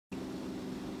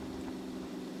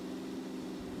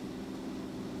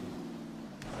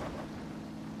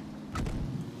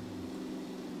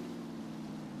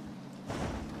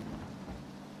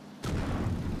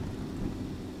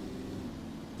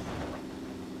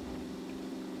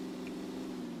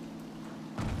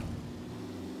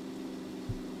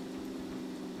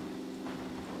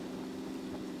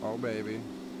Oh, baby.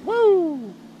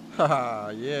 Woo! Haha,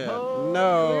 yeah. Oh,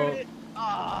 No.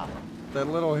 ah. That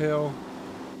little hill.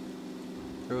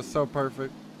 It was so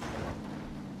perfect.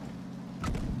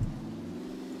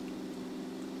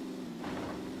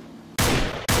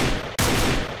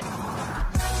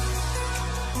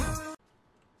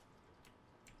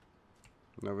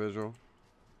 No visual.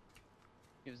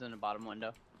 He was in the bottom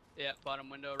window. Yeah, bottom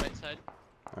window, right side.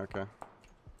 Okay.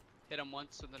 Hit him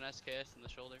once with an SKS in the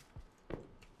shoulder.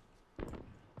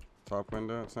 Top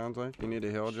window, it sounds like. You need a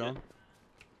hill, John?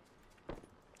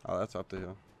 Oh, that's up the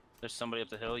hill. There's somebody up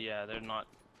the hill. Yeah, they're not.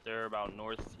 They're about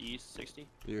northeast 60.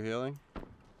 You healing?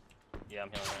 Yeah, I'm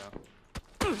healing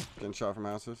right now. Getting shot from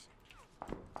houses.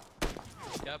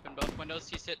 Yep, in both windows.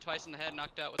 He's hit twice in the head,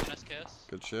 knocked out with an SKS.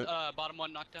 Good shit. Bottom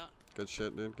one knocked out. Good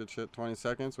shit, dude. Good shit. 20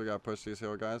 seconds. We gotta push these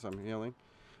hill guys. I'm healing.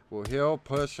 We'll heal,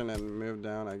 push, and then move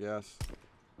down, I guess.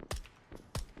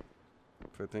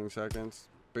 15 seconds.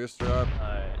 Booster up.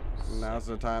 Alright. Now's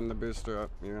the time to booster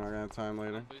up. You're not gonna have time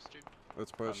later. Booster.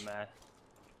 Let's push. I'm mad.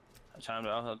 I'm trying to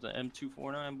out the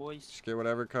M249, boys. Just get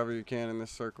whatever cover you can in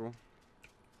this circle.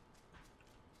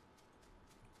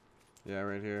 Yeah,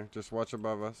 right here. Just watch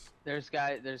above us. There's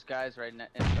guys right in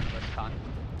front of us, Con.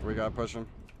 We gotta push them.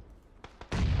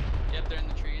 Yep, they're in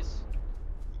the trees.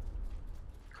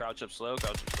 Crouch up slow,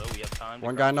 we have time.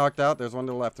 One guy knocked out. There's one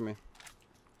to the left of me.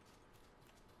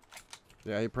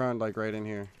 Yeah, he pruned like right in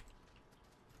here.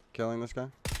 Killing this guy.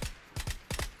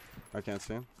 I can't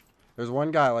see him. There's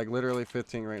one guy like literally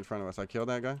 15 right in front of us. I killed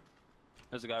that guy.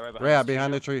 There's a guy right behind Yeah, us,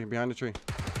 behind the tree. Behind the tree.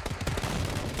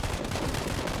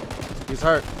 He's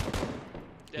hurt.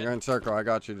 Dead. You're in circle. I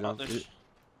got you, Oh, John.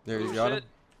 There, you got him?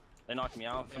 They knocked me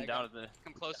out from Yeah, down to the...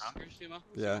 Come close, Sumo.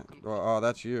 Yeah. Come Well, oh,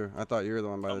 that's you. I thought you were the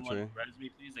one by the Someone tree. res me,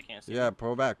 please. I can't see. Yeah,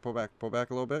 pull back, pull back, pull back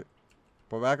a little bit.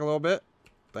 Pull back a little bit.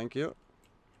 Thank you.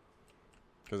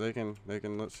 Cause they can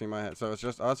see my head. So it's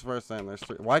just us versus them. There's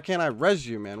three. Why can't I res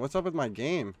you, man? What's up with my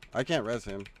game? I can't res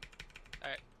him.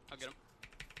 Alright, I'll get him.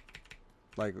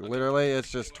 Like literally, it's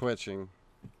just twitching.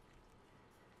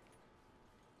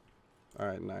 All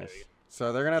right, nice.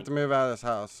 So they're gonna have to move out of this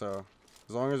house. So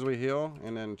as long as we heal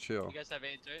and then chill. You guys have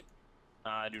AIDS, right?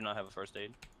 I do not have a first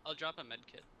aid. I'll drop a med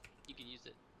kit. You can use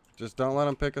it. Just don't let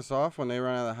them pick us off when they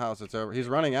run out of the house. It's over. He's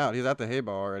running out. He's at the hay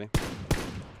bale already.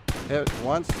 Hit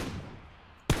once.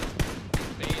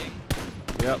 Baiting.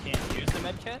 Yep. I can't use the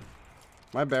med kit?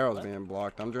 My barrel's being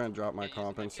blocked. I'm trying to drop my Can't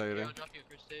use the med kit. compensator. I'll drop you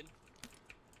a first aid.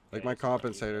 Like my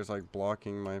compensator's like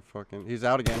blocking my fucking. He's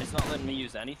out again. It's not letting me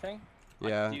use anything?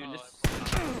 Yeah. Like, dude,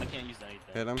 I can't use anything.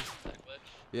 Hit him. That glitch.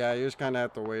 Yeah, you just kind of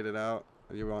have to wait it out.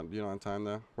 You don't have time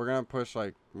though. We're gonna push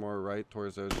like more right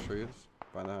towards those trees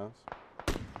by the house.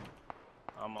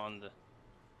 I'm on the...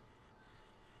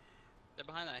 They're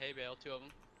behind that hay bale, two of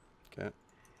them. Okay.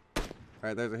 All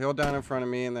right, there's a hill down in front of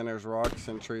me, and then there's rocks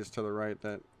and trees to the right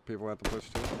that people have to push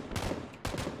to.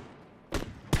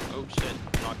 Oh shit,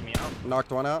 knocked me out.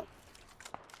 Knocked one out.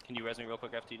 Can you res me real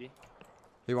quick, FTD?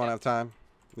 He won't have time.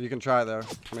 You can try though.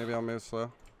 Maybe I'll move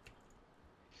slow.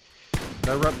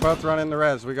 They're both running the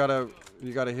res. You gotta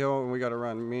heal and we gotta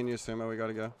run. Me and you, Sumo, we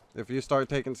gotta go. If you start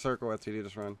taking circle, FTD,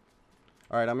 just run.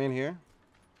 All right, I'm in here.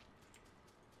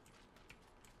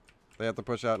 They have to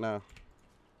push out now.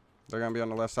 They're gonna be on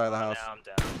the left side of the house. Now I'm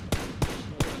down.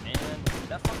 Shit, man,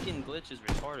 that fucking glitch is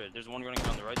retarded. There's one running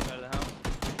on the right side of the house.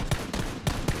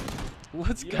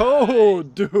 Let's go,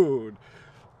 dude.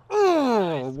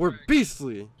 Oh, Nice we're work.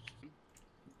 beastly.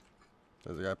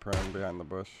 There's a guy prone behind the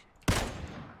bush.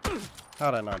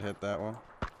 How'd I not hit that one?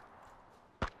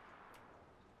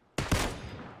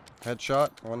 Headshot,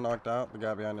 one knocked out, the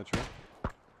guy behind the tree.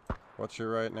 What's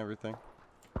your right and everything?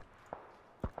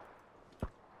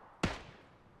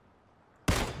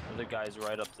 The guy's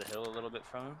right up the hill a little bit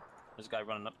from him. There's a guy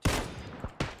running up to him.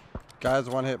 Guy's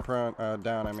one hit prone,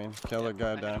 down, I mean. Kill the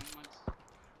guy I hit down. him once.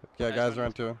 Yeah, Nice guys one.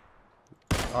 run to him.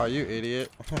 Oh, you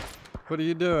idiot. What are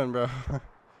you doing, bro?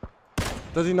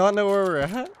 Does he not know where we're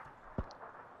at?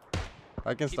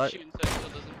 I can Keep start. shooting so he still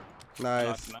doesn't. Nice.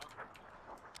 Knocked him out.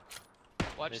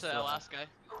 Watch They that still- last guy.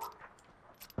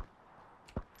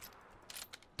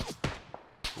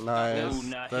 Nice. Ooh,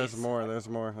 nice. There's more, there's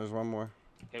more. There's one more.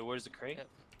 Okay, where's the crate? Yep.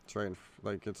 It's right,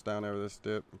 like it's down over this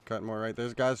dip. Cut more right.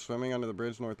 There's guys swimming under the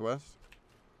bridge northwest.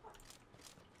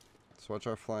 Let's watch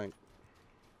our flank.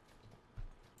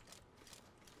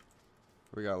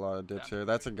 We got a lot of dips here.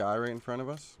 That's a guy right in front of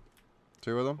us.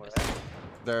 Two of them. Where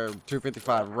They're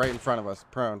 255 right in front of us.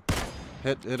 Prone.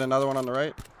 Hit another one on the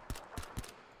right.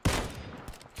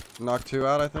 Knocked two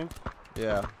out, I think.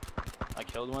 Yeah. I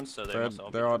killed one, so they must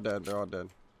all be They're all dead. dead. They're all dead.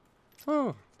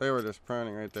 Oh, they were just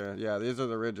proning right there. Yeah, these are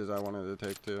the ridges I wanted to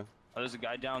take too. Oh, there's a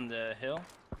guy down the hill.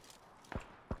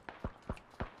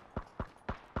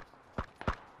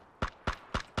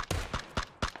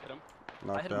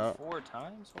 Knocked hit him out. 4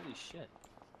 times? Holy shit.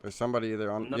 There's somebody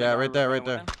either on. Another Yeah, guy right there, right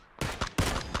running there.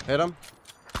 away. Hit him.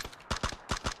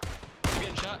 I'm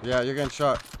getting shot. Yeah, you're getting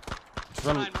shot. It's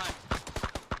from Behind.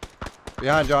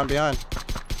 behind, John, behind.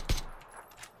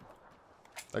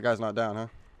 That guy's not down, huh?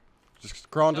 Just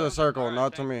crawl into Shot the him with circle, car, I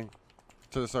not to think. me.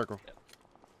 To the circle.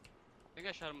 I think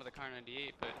I shot him with a car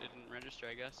 98, but it didn't register,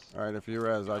 I guess. Alright, if you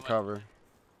res, I Oh, cover.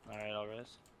 Alright, I'll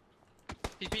res.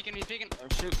 He's peeking. Oh,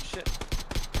 shoot, shit.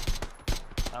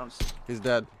 I don't see. He's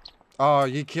dead. Oh,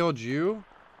 he killed you?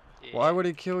 Yeah. Why would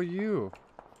he kill you?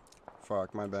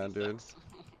 Fuck, my He bad, dude. sucks.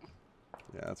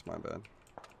 Yeah, that's my bad.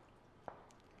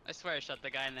 I swear I shot the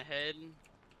guy in the head.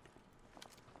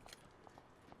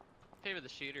 Favor the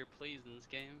shooter, please, in this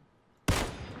game.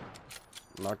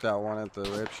 Knocked out one at the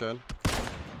rape shed.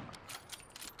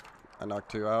 I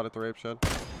knocked 2 out at the rape shed.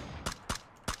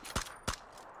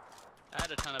 I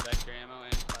had a ton of extra ammo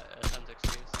and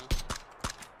 1060, so.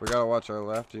 We gotta watch our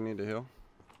left. You need to heal.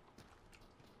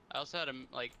 I also had a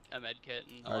med kit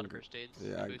and a I lot of gr- first aids.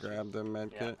 Yeah, and I boosters. grabbed the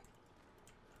med Yeah. kit.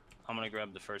 I'm gonna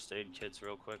grab the first aid kits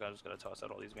real quick. I just gotta toss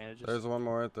out all these bandages. There's one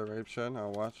more at the rape shed.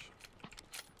 I'll watch.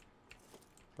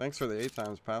 Thanks for the 8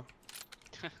 times, pal.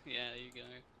 Yeah, there you go.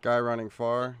 Guy running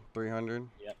far, 300.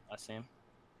 Yep, I see him.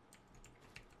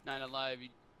 9 alive,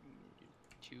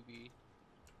 2v,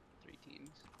 3 teams.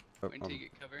 Oh, Wait until you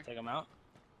get cover. Take him out.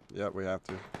 Yep, we have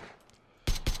to.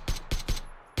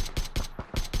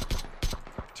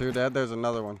 2 dead. There's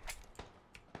another one.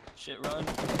 Shit, run.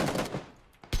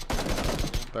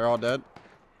 They're all dead.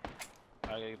 I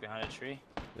gotta get behind a tree.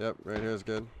 Yep, right here is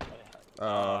good.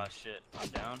 Oh shit, I'm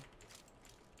down.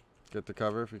 Get the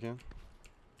cover if you can.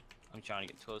 I'm trying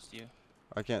to get close to you.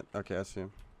 I can't. Okay, I see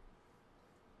him.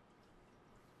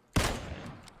 He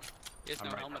has I'm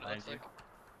no right helmet, it behind looks you. like.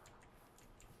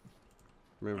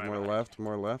 Move Right more behind left,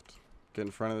 more left. Get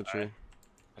in front of the tree. Alright.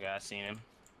 Okay, I seen him.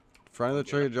 Front of the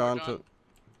tree, John. John. To,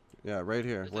 yeah, right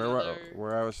here, There's where another-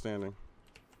 where I was standing.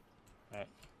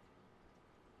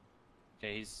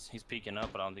 Okay, he's peeking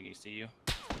up, but I don't think he see you.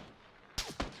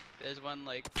 There's one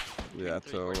Yeah,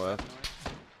 to the left.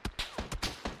 north.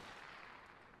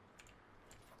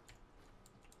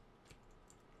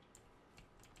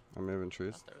 I'm moving I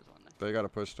trees. thought there was one there. They gotta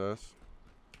push to us.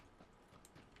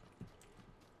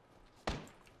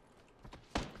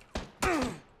 No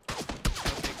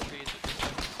big trees with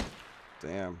this.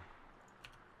 Damn.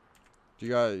 You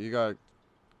gotta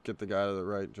get the guy to the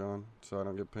right, John, so I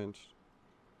don't get pinched.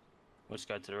 Which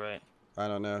guy to the right? I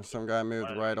don't know. Some guy moved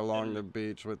Right, right along then- the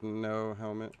beach with no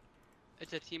helmet.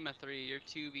 It's a team of 3. You're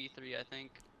 2v3, I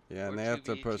think. Yeah, Or and they have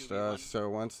to 2v, push to us.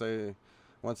 2v1. So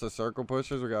once the circle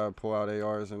pushes, we gotta pull out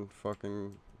ARs and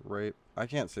fucking rape. I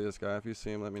can't see this guy. If you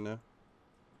see him, let me know.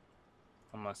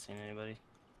 I'm not seeing anybody.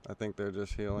 I think they're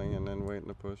just healing and then waiting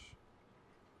to push.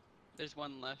 There's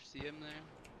one left. See him there?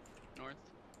 North.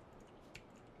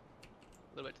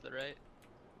 A little bit to the right.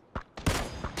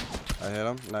 I hit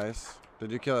him. Nice.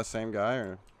 Did you kill the same guy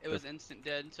or? It was instant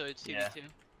dead, so it's 2v2. Yeah.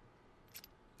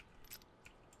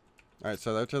 All right,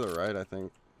 so they're to the right, I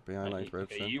think, behind like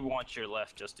Okay, Ripson. you want your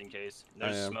left just in case.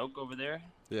 There's am. smoke over there.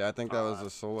 Yeah, I think that was the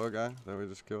solo guy that we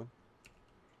just killed.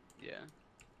 Yeah.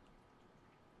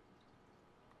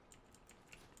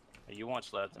 Hey, you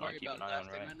watch left, and I'll Worry keep an about eye on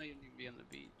left. They right. might not even be on the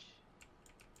beach.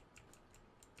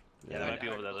 Yeah, they Yeah. might be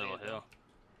over that little Yeah. hill.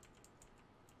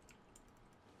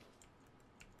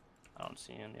 I don't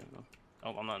see any of them.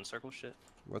 Oh, I'm not in circle shit.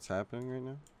 What's happening right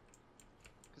now?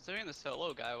 Considering the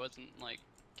solo guy wasn't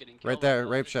getting killed. Right there,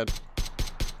 rape shed.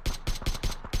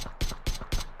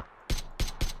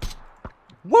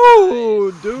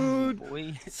 Whoa, dude!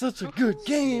 Boy. Such a good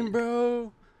game,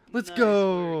 bro. Let's Nice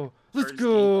go. work. Let's First game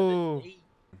of go. the day.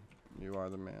 You are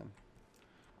the man.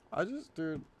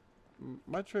 Dude,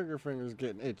 my trigger finger's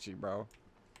getting itchy, bro.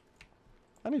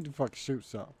 I need to fucking shoot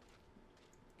something.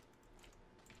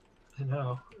 I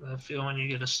know. I feel when you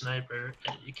get a sniper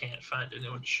and you can't find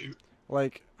anyone to shoot.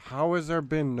 Like, how has there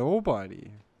been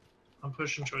nobody? I'm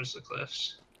pushing towards the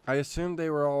cliffs. I assumed they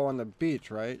were all on the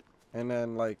beach, right? And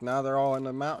then, like, now they're all in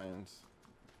the mountains.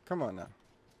 Come on now.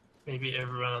 Maybe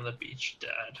everyone on the beach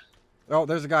died. Oh,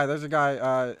 there's a guy. There's a guy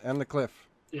on the cliff.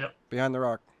 Yep. Behind the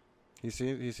rock. He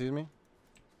sees me.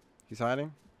 He's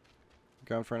hiding.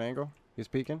 Going for an angle. He's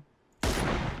peeking.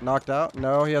 Knocked out.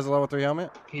 No, he has a level 3 helmet.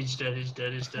 He's dead, he's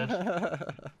dead, he's dead.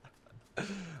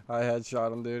 I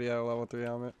headshot him, dude. He had a level 3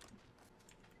 helmet.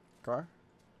 Car.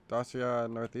 Dacia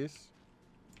northeast.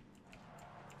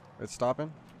 It's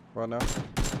stopping. Well, no.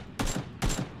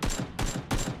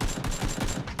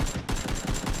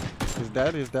 He's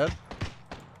dead. He's dead.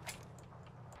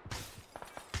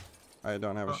 I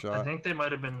don't have a I shot. think they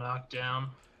might have been knocked down.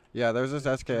 Yeah, there's this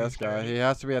SKS guy. 330. He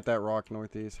has to be at that rock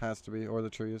northeast. Has to be. Or the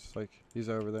trees. Like, he's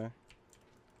over there.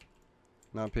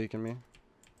 Not peeking me.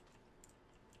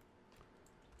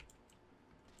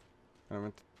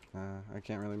 I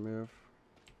can't really move.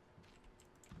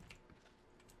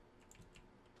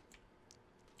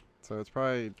 So it's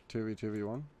probably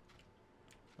 2v2v1.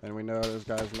 And we know there's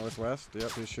guys northwest.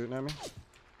 Yep, he's shooting at me.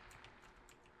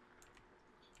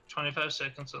 25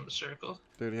 seconds on the circle.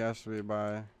 Dude, he has to be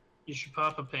by... You should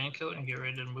pop a painkiller and get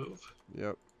ready to move.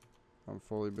 Yep. I'm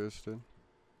fully boosted.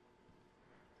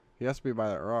 He has to be by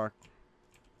that rock.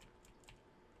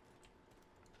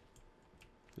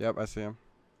 Yep, I see him.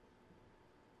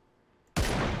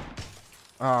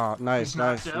 Ah, nice, He's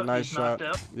knocked nice, out, nice he's shot.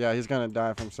 knocked out. Yeah, he's gonna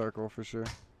die from circle for sure.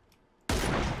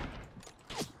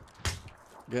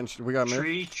 We got move.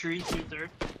 Tree, 2-3.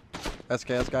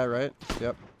 SKS guy, right?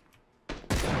 Yep.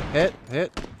 Hit.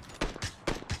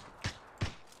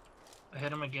 I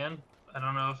hit him again. I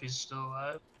don't know if he's still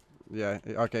alive. Yeah.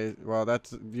 Okay. Well,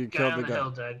 that's you Guy killed on the the guy. hill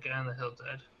dead. Guy on the hill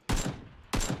dead.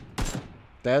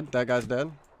 Dead. That guy's dead.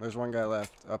 There's one guy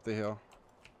left up the hill.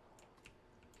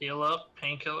 Heal up,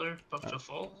 painkiller, buff to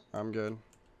full. I'm good.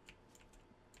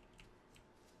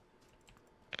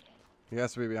 He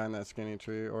has to be behind that skinny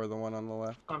tree or the one on the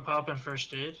left. I'm popping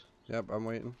first aid. Yep, I'm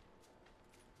waiting.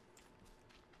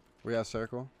 We have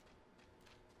circle.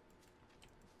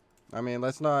 I mean,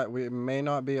 we may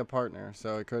not be a partner,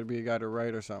 so it could be a guy to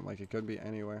right or something. Like, it could be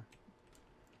anywhere.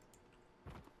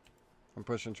 I'm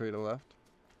pushing tree to left.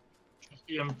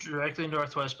 Yeah, I'm directly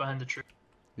northwest behind the tree.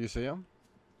 You see him?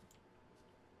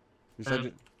 You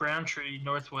said Brown tree,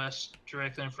 northwest,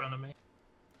 directly in front of me.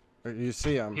 you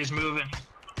see him. He's moving.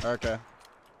 Okay.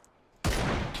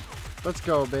 Let's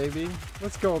go, baby.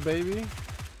 Let's go, baby.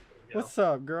 What's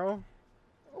up, girl?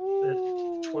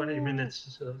 That 20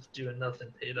 minutes of doing nothing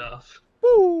paid off.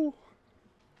 Woo!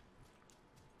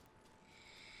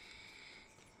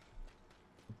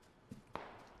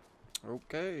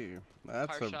 Okay,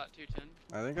 that's Car a. shot 210.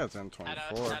 I think that's At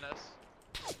M24. us, at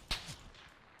us.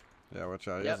 Yeah, watch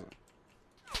out. Yep.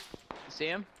 He's- You see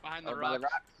him? Behind the Over the rocks.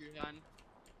 rocks. Behind.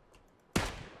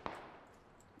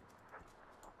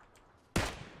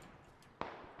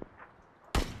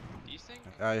 Do you think?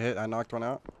 I knocked one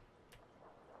out.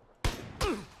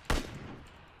 I'm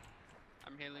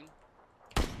healing.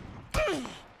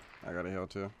 I got a heal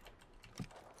too.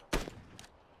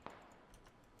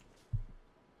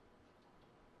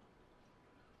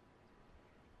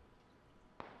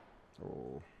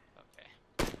 Oh,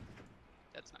 Okay.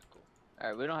 That's not cool.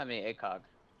 Alright, we don't have any ACOG.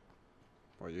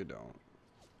 well, you don't.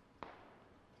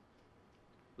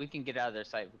 We can get out of their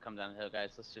sight if we come down the hill, guys.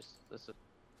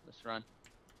 Let's run.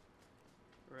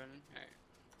 We're running. Alright.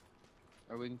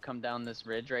 Or we can come down this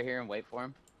ridge right here and wait for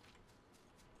him.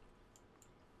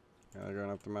 Yeah, they're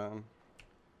going up the mountain.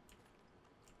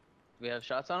 Do we have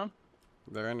shots on him?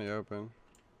 They're in the open.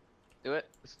 Do it.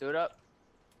 Let's do it up.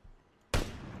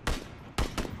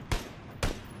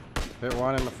 Hit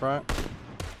one in the front,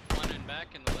 One in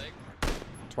back in the leg.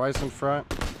 twice in front.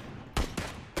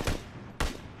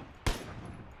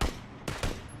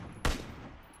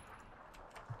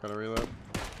 Gotta reload.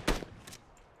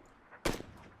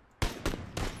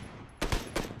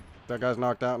 That guy's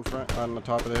knocked out in front, on the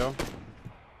top of the hill.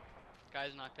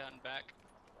 Guy's knocked out in back.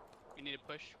 We need to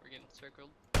push. We're getting circled.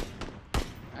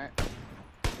 Alright.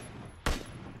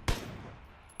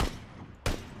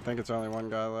 I think it's only one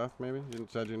guy left, maybe? You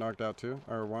said you knocked out two?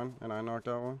 Or one, and I knocked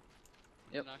out one?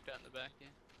 Yep. Knocked out in the back, yeah.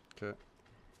 Okay.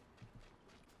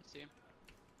 You see him?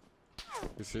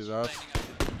 He sees us. Standing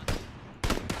up on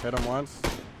us. Hit him once.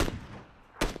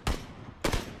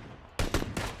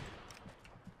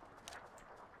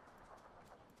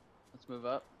 Let's move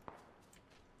up.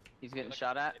 He's getting Look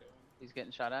shot at. potato. He's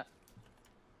getting shot at.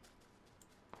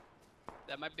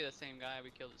 That might be the same guy.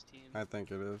 We killed his team. I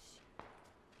think it is.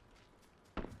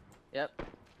 Yep.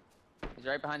 He's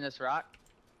right behind this rock.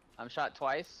 I'm shot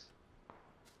twice.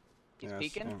 He's Yeah,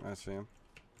 peeking. I see him.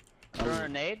 Throwing a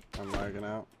nade. I'm lagging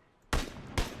out. Okay,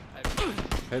 Hit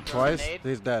Throwing a twice, nade.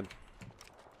 he's dead.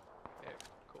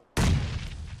 cool.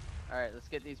 Alright, let's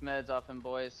get these meds off him,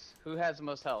 boys. Who has the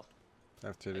most health?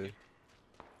 FTD.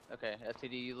 Okay,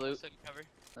 FTD, you loot. Sit and cover.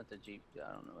 Not the Jeep.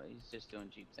 I don't know. He's just doing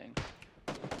Jeep things.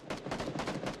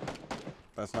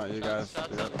 That's not you Shots- guys.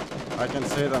 shots Yep. up. I can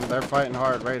see them. They're fighting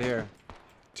hard right here.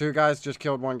 Two guys just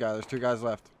killed one guy. There's two guys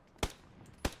left.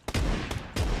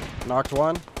 Knocked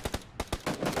one.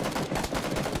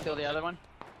 Kill the other one.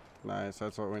 Nice.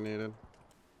 That's what we needed.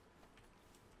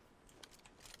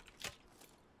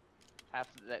 Half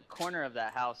that corner of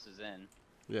that house is in.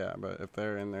 Yeah, but if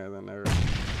they're in there, then they're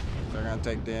gonna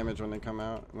take damage when they come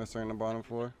out, unless they're in the bottom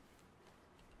floor.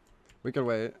 We could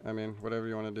wait. I mean, whatever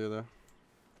you want to do though.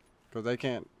 Because they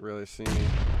can't really see me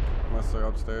unless they're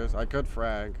upstairs. I could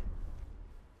frag.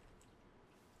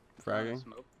 Fragging.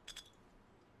 Smoke.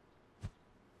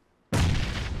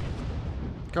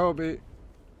 Kobe.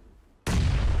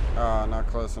 Ah, not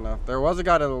close enough. There was a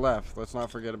guy to the left. Let's not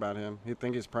forget about him. He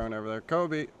think he's prone over there.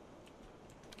 Kobe.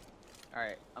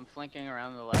 Alright, I'm flanking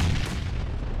around the left.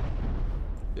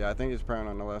 Yeah, I think he's prone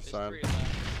on the left There's side. 3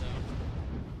 left,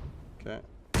 so. Okay.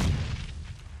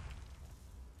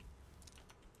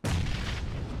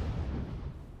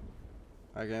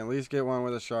 I can at least get one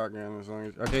with a shotgun as long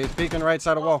as. Okay, he's peeking right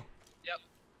side of wall. Yep.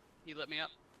 He lit me up.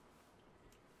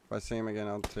 If I see him again,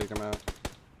 I'll take him out.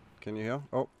 Can you heal?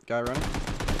 Oh, guy running.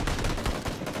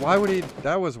 Why would he?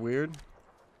 That was weird.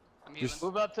 I'm healing.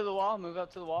 Move up to the wall, move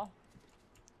up to the wall.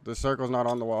 The circle's not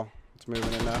on the wall. It's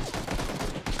moving in now.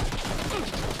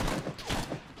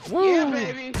 Woo! Yeah,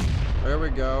 baby! There we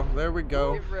go. There we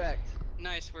go. Get wrecked.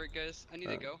 Nice work, guys. I need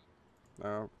to go,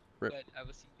 Oh, rip. but I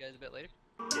will see you guys a bit later.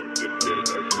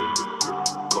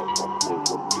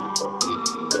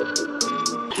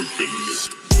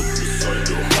 Continue.